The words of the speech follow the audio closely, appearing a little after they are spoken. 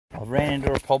ran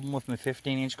into a problem with my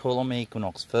 15-inch coil on my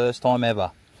Equinox. First time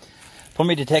ever. Put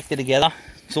my detector together.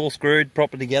 It's all screwed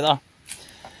properly together.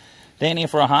 Down here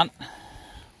for a hunt.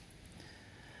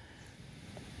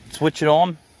 Switch it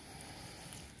on.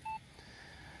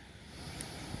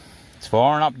 It's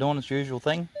firing up, doing its usual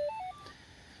thing.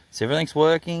 So everything's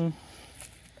working.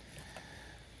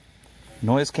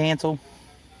 Noise cancel.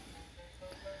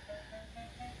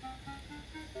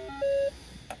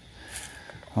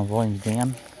 My volume's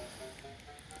down.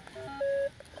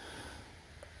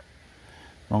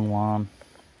 Wrong one.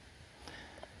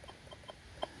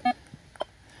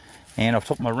 And I've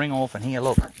took my ring off, and here,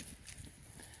 look.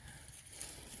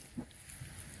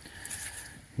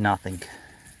 Nothing.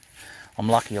 I'm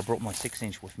lucky I brought my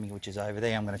 6-inch with me, which is over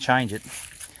there. I'm going to change it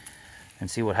and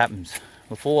see what happens.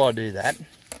 Before I do that,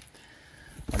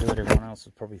 I do what everyone else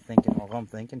is probably thinking, like I'm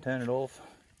thinking. Turn it off.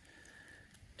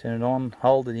 Turn it on.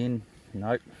 Hold it in.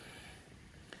 Nope.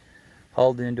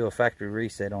 Hold it into a factory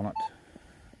reset on it.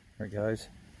 There it goes.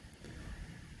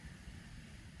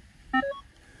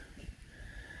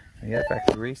 There you go,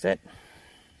 factory reset.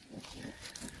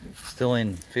 Still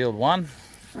in field 1.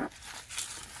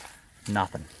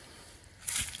 Nothing.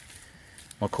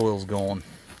 My coil's gone.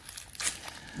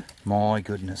 My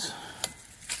goodness.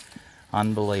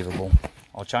 Unbelievable.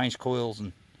 I'll change coils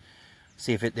and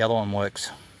see if the other one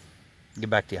works. Get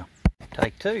back to you.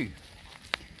 Take 2.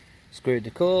 Screwed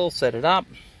the coil, set it up.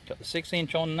 Got the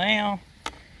 6-inch on now.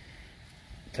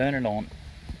 Turn it on.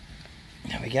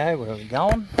 There we go, where are we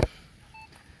going?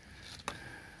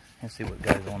 Let's see what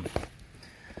goes on.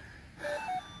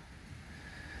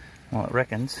 Well, it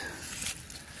reckons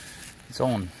it's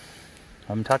on. I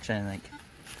haven't touched anything.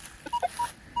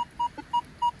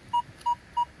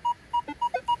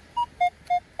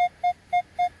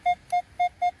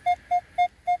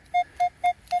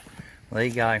 There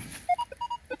you go.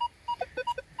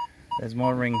 There's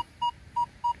my ring.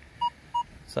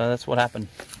 So that's what happened.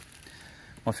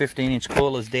 My 15-inch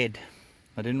coil is dead.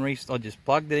 I just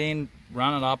plugged it in,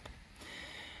 run it up.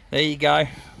 There you go.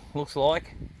 Looks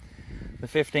like the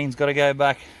 15's got to go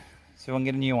back. See if I can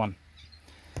get a new one.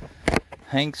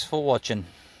 Thanks for watching.